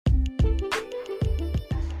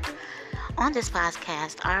On this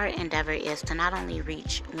podcast, our endeavor is to not only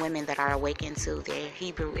reach women that are awakened to their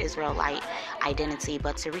Hebrew Israelite identity,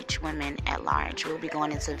 but to reach women at large. We'll be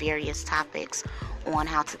going into various topics on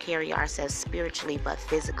how to carry ourselves spiritually, but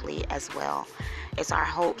physically as well. It's our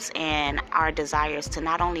hopes and our desires to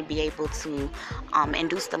not only be able to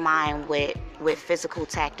induce the mind with physical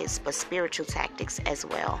tactics, but spiritual tactics as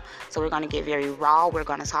well. So we're going to get very raw. We're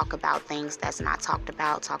going to talk about things that's not talk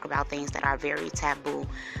about things that are very taboo.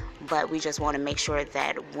 But we just want to make sure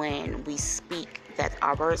that when we speak, that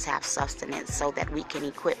our words have substance so that we can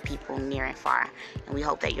equip people near and far. And we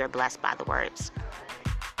hope that you're blessed by the words.